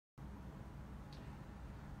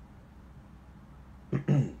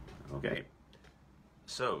Okay,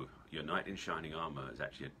 so your knight in shining armor is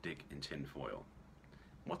actually a dig in tin foil.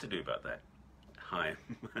 What to do about that? Hi,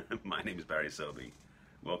 my name is Barry Selby.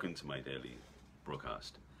 Welcome to my daily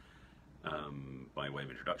broadcast. By way of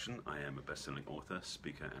introduction, I am a best-selling author,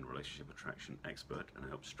 speaker, and relationship attraction expert, and I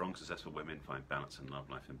help strong, successful women find balance in love,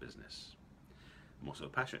 life, and business. I'm also a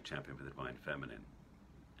passionate champion for the divine feminine,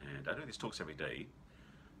 and I do these talks every day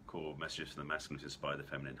called Messages from the Masculine to Inspire the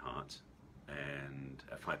Feminine Heart, and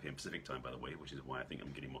at 5 p.m. Pacific time, by the way, which is why I think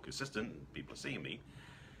I'm getting more consistent and people are seeing me.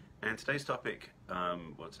 And today's topic,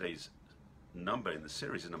 today's number in the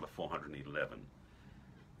series is number 411.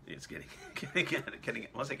 It's getting, I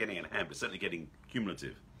won't say getting in hand, but certainly getting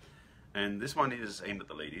cumulative. And this one is aimed at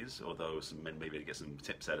the ladies, although some men may be able to get some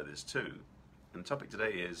tips out of this too. And the topic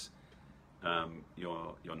today is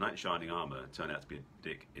your knight in shining armor turned out to be a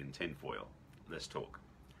dick in tinfoil. Let's talk.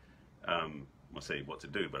 I'll say what to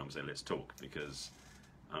do, but I'm going to say let's talk, because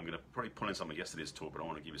I'm going to probably pull in some of yesterday's talk, but I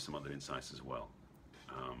want to give you some other insights as well.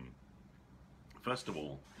 First of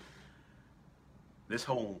all, this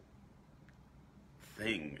whole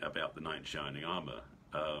thing about the knight in shining armor,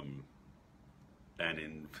 and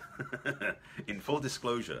in in full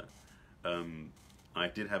disclosure, I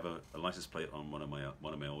did have a license plate on one of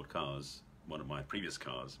my old cars, one of my previous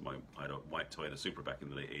cars. I had a white Toyota Supra back in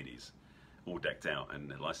the late 80s, all decked out, and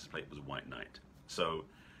the license plate was White Knight. So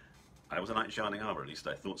I was a knight in shining armor, at least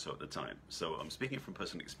I thought so at the time. So I'm speaking from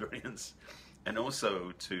personal experience, and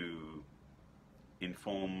also to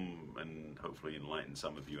inform and hopefully enlighten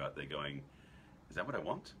some of you out there going, is that what I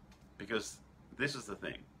want? Because this is the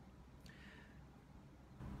thing.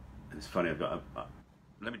 And it's funny,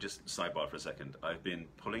 let me just sidebar for a second. I've been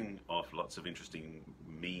pulling off lots of interesting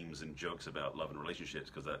memes and jokes about love and relationships,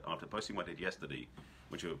 because after posting what I did yesterday,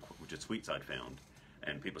 which are tweets I'd found,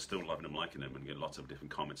 and people still loving them, liking them, and getting lots of different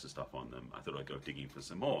comments and stuff on them, I thought I'd go digging for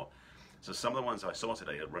some more. So some of the ones I saw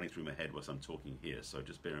today are running through my head whilst I'm talking here, so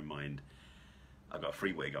just bear in mind I've got a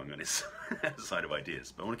freeway going on this side of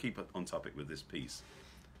ideas. But I want to keep on topic with this piece,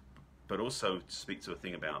 but also to speak to a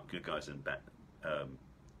thing about good guys and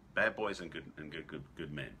bad boys and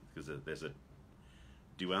good men, because there's a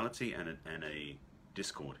duality and a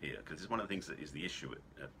discord here, because this is one of the things that is the issue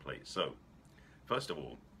at play. So first of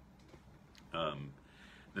all,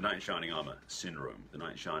 the knight in shining armor syndrome, the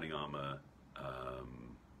knight in shining armor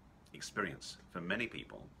experience for many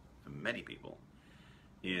people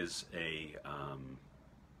is a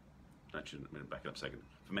actually, let me back up a second.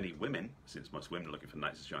 For many women, since most women are looking for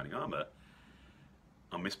knights in shining armor,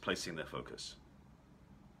 are misplacing their focus.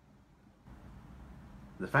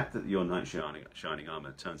 The fact that your knight in shining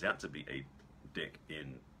armor turns out to be a dick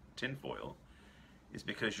in tinfoil is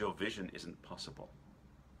because your vision isn't possible.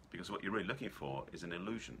 Because what you're really looking for is an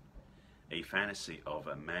illusion, a fantasy of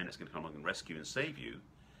a man that's going to come along and rescue and save you,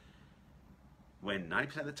 when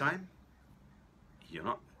 90% of the time, you're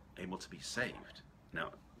not able to be saved. Now,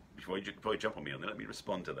 before you jump on me on that, let me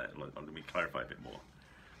respond to that. Let me clarify a bit more.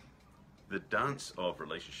 The dance of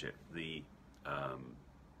relationship, the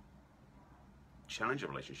challenge of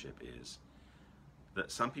relationship is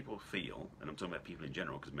that some people feel, and I'm talking about people in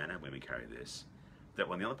general, because men and women carry this, that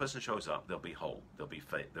when the other person shows up, they'll be whole, they'll be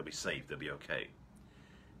saved, they'll be okay.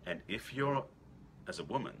 And if you're, as a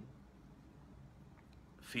woman,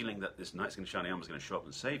 feeling that this knight's in shining armor is going to show up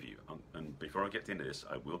and save you, and before I get into this,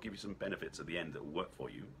 I will give you some benefits at the end that will work for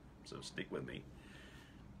you, so stick with me,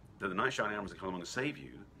 that the knight in shining armor is going to come along and save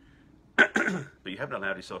you, but you haven't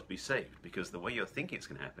allowed yourself to be saved, because the way you're thinking it's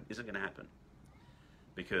going to happen isn't going to happen.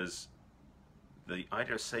 Because the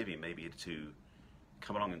idea of saving may be to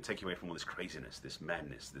come along and take you away from all this craziness, this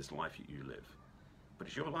madness, this life you live. But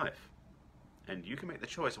it's your life, and you can make the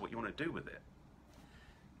choice of what you want to do with it.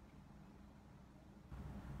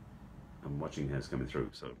 I'm watching hands coming through,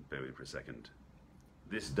 so bear with me for a second.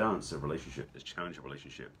 This dance of relationship, this challenge of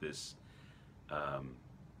relationship, this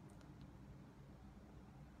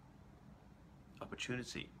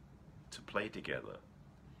opportunity to play together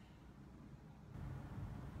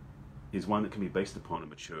is one that can be based upon a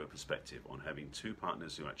mature perspective on having two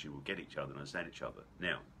partners who actually will get each other and understand each other.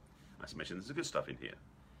 Now, as I mentioned, there's some good stuff in here.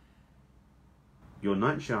 Your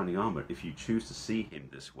knight in shining armor, if you choose to see him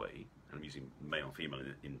this way, and I'm using male and female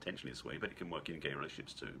intentionally this way, but it can work in gay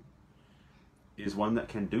relationships too, is one that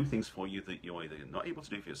can do things for you that you're either not able to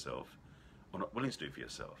do for yourself or not willing to do for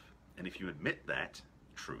yourself. And if you admit that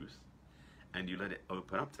truth and you let it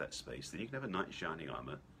open up to that space, then you can have a knight in shining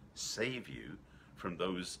armor save you from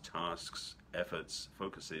those tasks, efforts,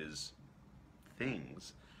 focuses,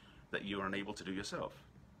 things that you're unable to do yourself.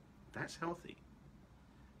 That's healthy.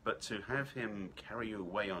 But to have him carry you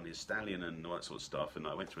away on his stallion and all that sort of stuff, and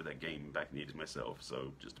I went through that game back in the 80s myself,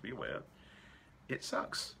 so just to be aware, it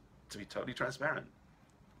sucks, to be totally transparent,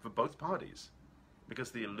 for both parties.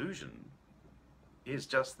 Because the illusion is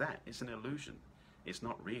just that. It's an illusion. It's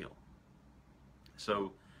not real.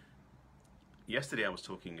 So, yesterday I was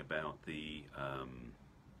talking about the,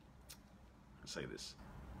 let's say this,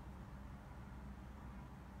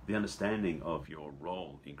 the understanding of your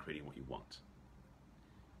role in creating what you want.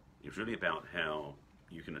 It's really about how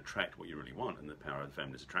you can attract what you really want and the power of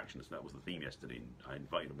feminist attraction. So that was the theme yesterday. And I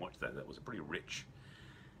invite you to watch that. That was a pretty rich,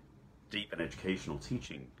 deep and educational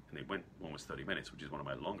teaching. And it went almost 30 minutes, which is one of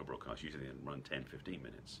my longer broadcasts. Usually they run 10, 15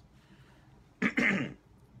 minutes.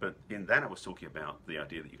 But in that I was talking about the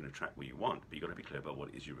idea that you can attract what you want, but you've got to be clear about what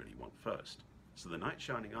it is you really want first. So the knight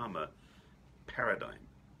shining armor paradigm,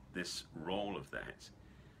 this role of that,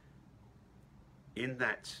 in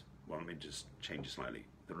that, well, let me just change it slightly.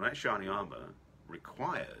 The knight shining armor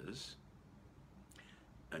requires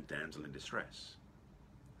a damsel in distress.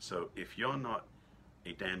 So if you're not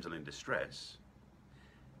a damsel in distress,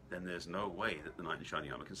 then there's no way that the knight in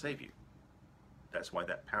shining armor can save you. That's why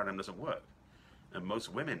that paradigm doesn't work. And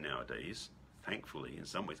most women nowadays, thankfully, in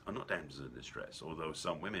some ways, are not damsels in distress. Although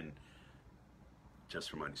some women, just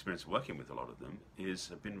from my experience working with a lot of them,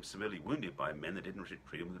 have been severely wounded by men that didn't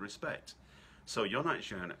treat them with respect. So your knight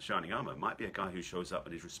in shining armor might be a guy who shows up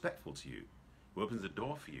and is respectful to you, who opens the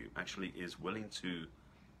door for you, actually is willing to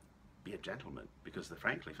be a gentleman. Because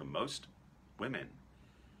frankly, for most women,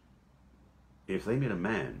 if they meet a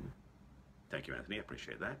man, thank you, Anthony, I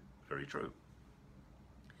appreciate that, very true.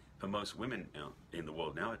 For most women out in the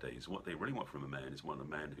world nowadays, what they really want from a man is a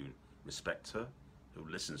man who respects her, who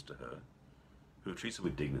listens to her, who treats her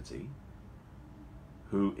with dignity,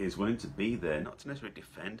 who is willing to be there, not to necessarily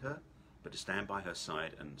defend her, but to stand by her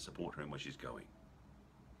side and support her in where she's going.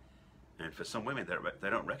 And for some women, they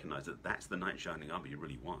don't recognize that that's the knight shining armor you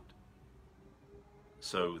really want.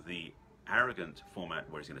 So the arrogant format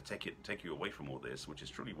where he's going to take you away from all this, which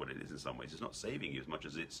is truly what it is in some ways, it's not saving you as much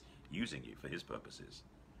as it's using you for his purposes.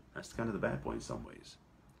 That's kind of the bad point in some ways.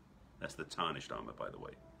 That's the tarnished armor, by the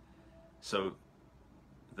way. So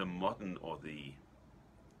the modern, or the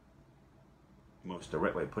most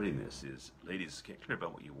direct way of putting this is, ladies, get clear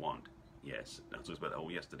about what you want. Yes, I talked about that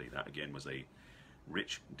all yesterday. That again was a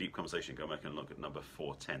rich, deep conversation. Go back and look at number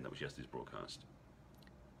 410. That was yesterday's broadcast.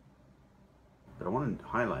 But I want to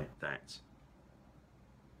highlight that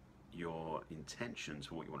your intentions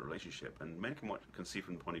for what you want in a relationship, and men can see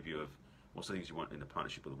from the point of view of what's the things you want in a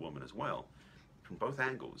partnership with a woman as well. From both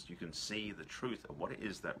angles, you can see the truth of what it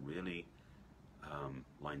is that really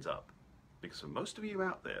lines up. Because for most of you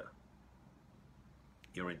out there,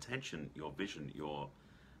 your intention, your vision, your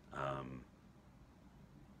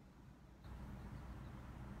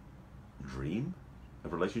dream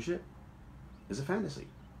of relationship is a fantasy,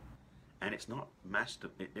 and it's not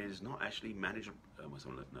it is not actually manageable.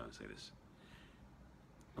 No, say this.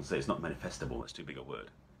 I'll say it's not manifestable. That's too big a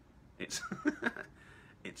word. It's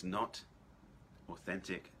it's not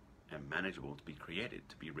authentic and manageable to be created,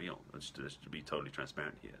 to be real. Just to be totally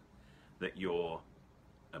transparent here, that your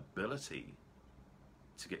ability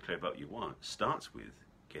to get clear about what you want starts with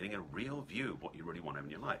getting a real view of what you really want in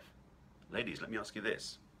your life. Ladies, let me ask you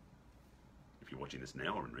this. If you're watching this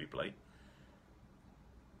now or in replay,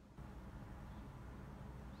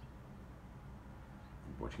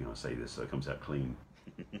 I'm watching how I say this so it comes out clean.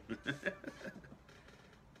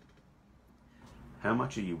 How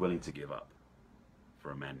much are you willing to give up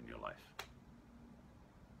for a man in your life?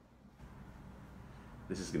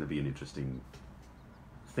 This is going to be an interesting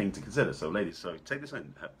thing to consider. So ladies, so take this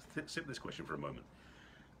in, sit with this question for a moment.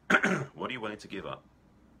 What are you willing to give up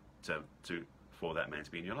for that man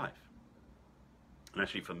to be in your life? And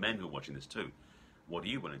actually for men who are watching this too, what are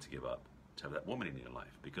you willing to give up to have that woman in your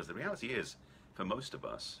life? Because the reality is, for most of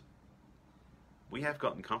us, we have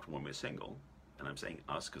gotten comfortable when we're single, and I'm saying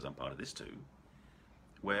us because I'm part of this too,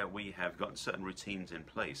 where we have gotten certain routines in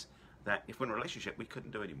place that if we're in a relationship we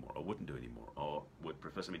couldn't do anymore, or wouldn't do anymore, or would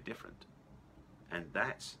prefer something different. And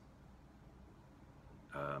that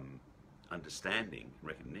understanding,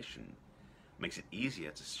 recognition, makes it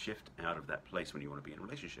easier to shift out of that place when you want to be in a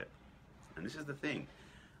relationship. And this is the thing.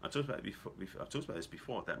 I've talked about this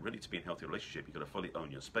before, that really to be in a healthy relationship, you've got to fully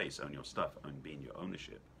own your space, own your stuff, and be in your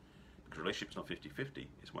ownership. Because a relationship's not 50-50,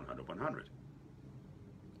 it's 100-100.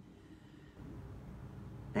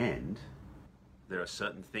 And there are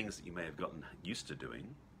certain things that you may have gotten used to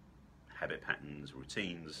doing, habit patterns,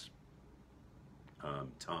 routines,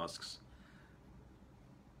 tasks,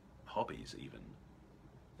 hobbies even,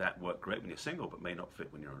 that work great when you're single, but may not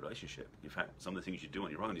fit when you're in a relationship. In fact, some of the things you do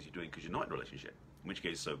on your own is you're doing because you're not in a relationship. In which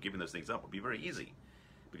case, so giving those things up would be very easy,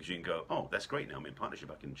 because you can go, oh, that's great, now I'm in partnership,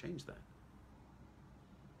 I can change that.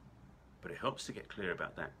 But it helps to get clear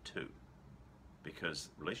about that too, because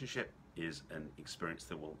relationship is an experience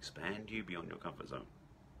that will expand you beyond your comfort zone.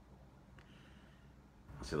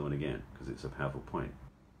 I'll say that one again, because it's a powerful point.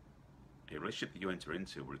 A relationship that you enter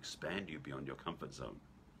into will expand you beyond your comfort zone.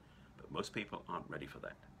 But most people aren't ready for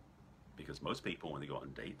that. Because most people, when they go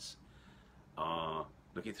on dates, are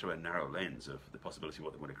looking through a narrow lens of the possibility of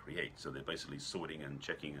what they want to create. So they're basically sorting and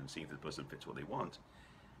checking and seeing if the person fits what they want,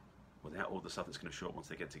 without all the stuff that's going to show up once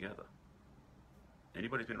they get together.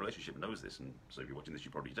 Anybody who's been in a relationship knows this, and so if you're watching this,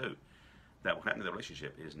 you probably do. That what happened in the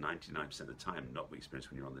relationship is 99% of the time not what you experience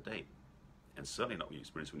when you're on the date. And certainly not what you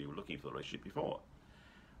experienced when you were looking for the relationship before.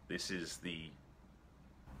 This is the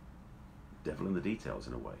devil in the details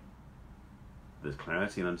in a way. The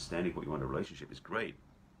clarity and understanding of what you want in a relationship is great,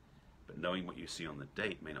 but knowing what you see on the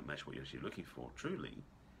date may not match what you're actually looking for, truly,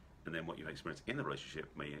 and then what you experience in the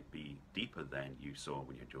relationship may be deeper than you saw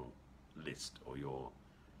when you had your list or your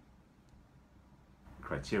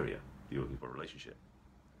criteria that you're looking for a relationship.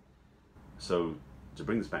 So, to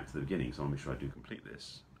bring this back to the beginning, so I want to make sure I do complete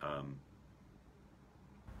this,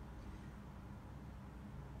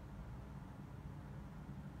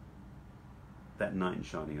 that knight in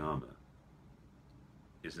shining armor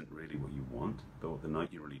isn't really what you want, but what the knight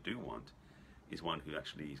you really do want is one who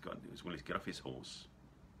actually is willing to get off his horse,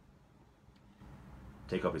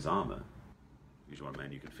 take off his armor, because you want a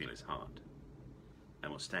man you can feel his heart,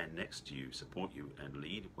 and will stand next to you, support you, and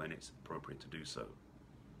lead when it's appropriate to do so,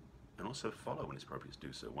 and also follow when it's appropriate to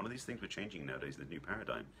do so. One of these things we're changing nowadays in the new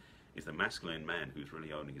paradigm is the masculine man who's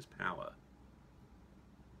really owning his power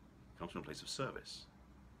comes from a place of service.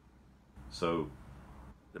 So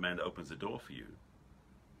the man that opens the door for you,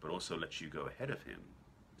 but also lets you go ahead of him,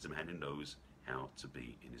 is a man who knows how to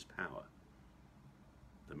be in his power.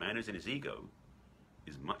 The man who's in his ego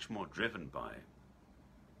is much more driven by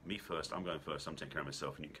me first, I'm going first, I'm taking care of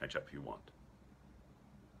myself, and you can catch up if you want.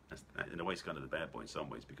 In a way, it's kind of the bad boy in some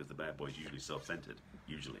ways, because the bad boy is usually self-centered,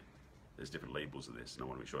 usually. There's different labels of this, and I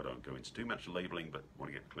want to make sure I don't go into too much labeling, but I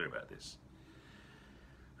want to get clear about this.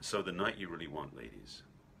 So the knight you really want, ladies.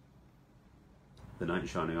 The knight in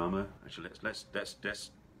shining armor. Actually,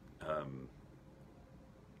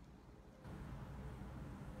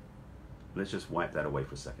 let's just wipe that away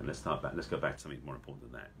for a second. Let's start back. Let's go back to something more important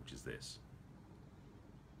than that, which is this.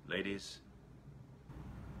 Ladies,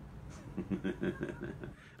 and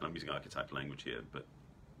I'm using archetype language here, but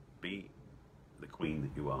be the queen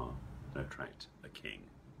that you are and attract a king.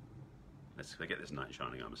 Let's forget this knight in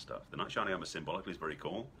shining armor stuff. The knight in shining armor symbolically is very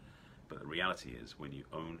cool, but the reality is when you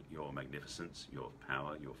own your magnificence, your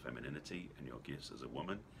power, your femininity, and your gifts as a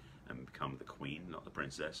woman, and become the queen, not the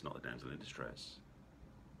princess, not the damsel in distress,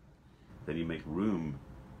 then you make room.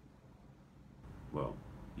 Well,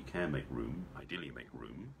 you can make room, ideally you make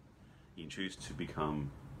room. You can choose to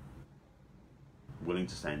become willing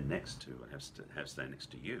to stand next to and have stand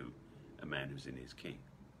next to you a man who's in his king,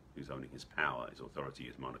 who's owning his power, his authority,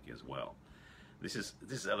 his monarchy as well. This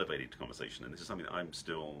is elevated conversation, and this is something that I'm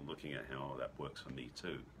still looking at how that works for me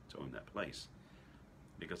too, to own that place.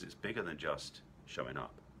 Because it's bigger than just showing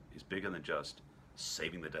up. It's bigger than just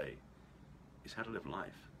saving the day. It's how to live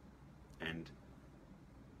life. And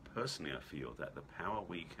personally, I feel that the power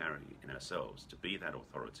we carry in ourselves to be that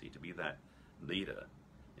authority, to be that leader,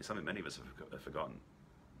 is something many of us have forgotten.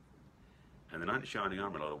 And the knight in shining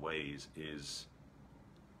armor, in a lot of ways, is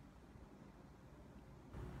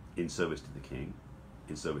in service to the king,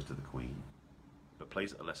 in service to the queen, but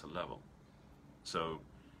plays at a lesser level. So,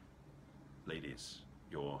 ladies,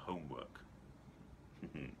 your homework,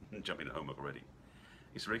 jumping into homework already,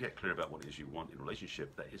 is to really get clear about what it is you want in a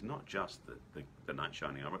relationship that is not just the knight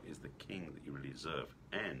shining armor, is the king that you really deserve,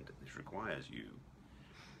 and this requires you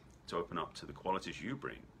to open up to the qualities you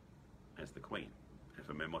bring as the queen. And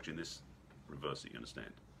for men watching this, reverse it, you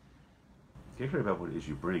understand. Get clear about what it is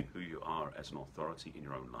you bring, who you are as an authority in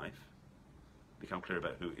your own life. Become clear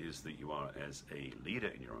about who it is that you are as a leader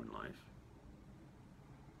in your own life.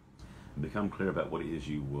 And become clear about what it is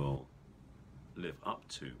you will live up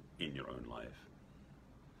to in your own life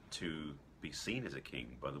to be seen as a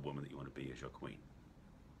king by the woman that you want to be as your queen.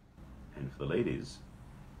 And for the ladies,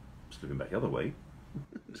 just looking back the other way,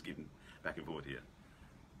 just keeping back and forward here,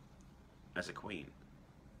 as a queen,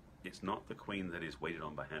 it's not the queen that is waited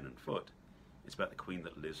on by hand and foot. It's about the queen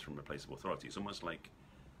that lives from a place of authority. It's almost like,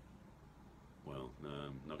 well,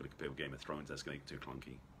 I'm not going to compare with Game of Thrones, that's going to get too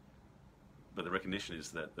clunky. But the recognition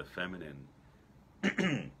is that the feminine,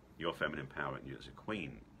 your feminine power and you as a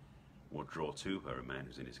queen, will draw to her a man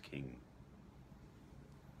who's in his king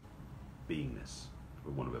beingness,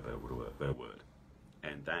 for want of a better word.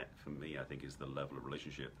 And that, for me, I think is the level of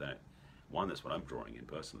relationship that, one, that's what I'm drawing in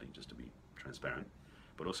personally, just to be transparent,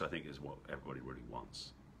 but also I think is what everybody really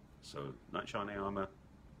wants. So, knight in shining armor,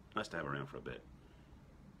 nice to have around for a bit.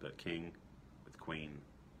 But king with queen,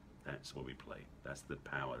 that's what we play. That's the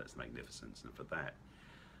power, that's the magnificence. And for that,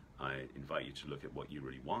 I invite you to look at what you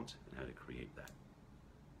really want and how to create that.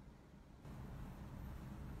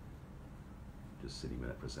 Just sitting with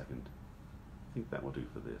that for a second. I think that will do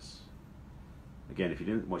for this. Again, if you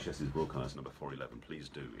didn't watch yesterday's broadcast, number 411, please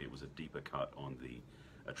do. It was a deeper cut on the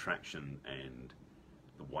attraction and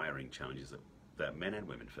the wiring challenges that men and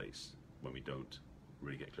women face when we don't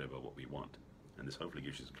really get clear about what we want. And this hopefully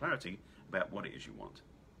gives you some clarity about what it is you want.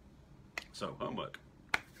 So, homework.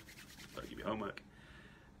 I'll give you homework.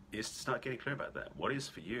 Is to start getting clear about that. What is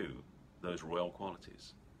for you those royal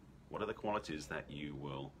qualities? What are the qualities that you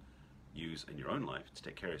will use in your own life to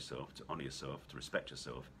take care of yourself, to honor yourself, to respect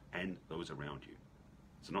yourself, and those around you?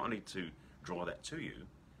 So not only to draw that to you,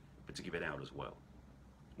 but to give it out as well.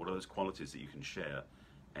 What are those qualities that you can share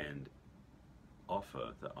and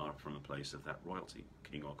offer that are from a place of that royalty,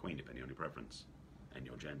 king or queen, depending on your preference and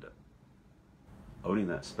your gender? Owning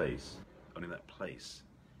that space, owning that place,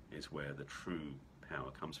 is where the true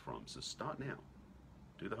power comes from. So start now.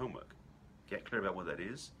 Do the homework. Get clear about what that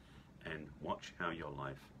is, and watch how your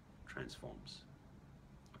life transforms.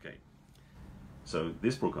 Okay. So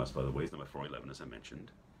this broadcast, by the way, is number 411, as I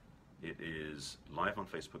mentioned. It is live on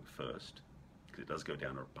Facebook first, because it does go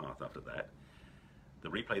down a path after that. The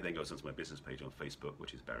replay then goes onto my business page on Facebook,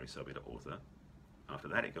 which is Barry Selby, the author. After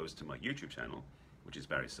that, it goes to my YouTube channel, which is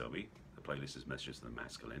Barry Selby. The playlist is Messages of the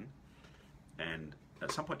Masculine. And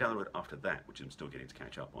at some point down the road after that, which I'm still getting to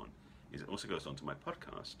catch up on, is it also goes on to my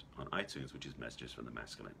podcast on iTunes, which is Messages from the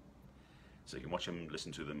Masculine. So you can watch them,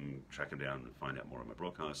 listen to them, track them down, and find out more on my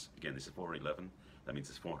broadcasts. Again, this is 411. That means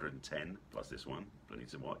it's 410 plus this one. Plenty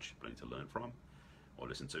to watch, plenty to learn from, or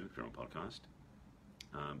listen to if you're on podcast.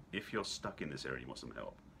 If you're stuck in this area and you want some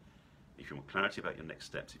help, if you want clarity about your next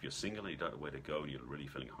steps, if you're single and you don't know where to go and you're really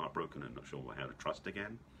feeling heartbroken and not sure how to trust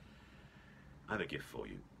again, I have a gift for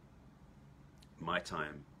you. My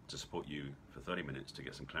time to support you for 30 minutes to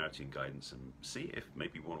get some clarity and guidance and see if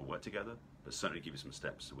maybe we want to work together, but certainly give you some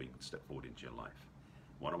steps so we can step forward into your life.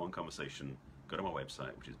 One-on-one conversation, go to my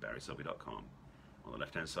website, which is barryselby.com. On the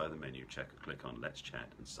left-hand side of the menu, click on Let's Chat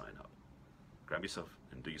and sign up. Grab yourself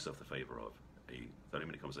and do yourself the favor of a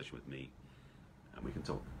 30-minute conversation with me, and we can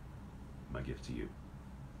talk. My gift to you.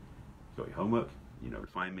 You've got your homework, you know where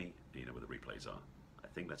to find me, and you know where the replays are. I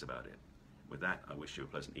think that's about it. With that, I wish you a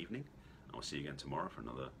pleasant evening. I'll see you again tomorrow for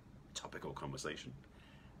another topical conversation.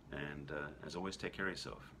 And as always, take care of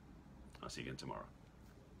yourself. I'll see you again tomorrow.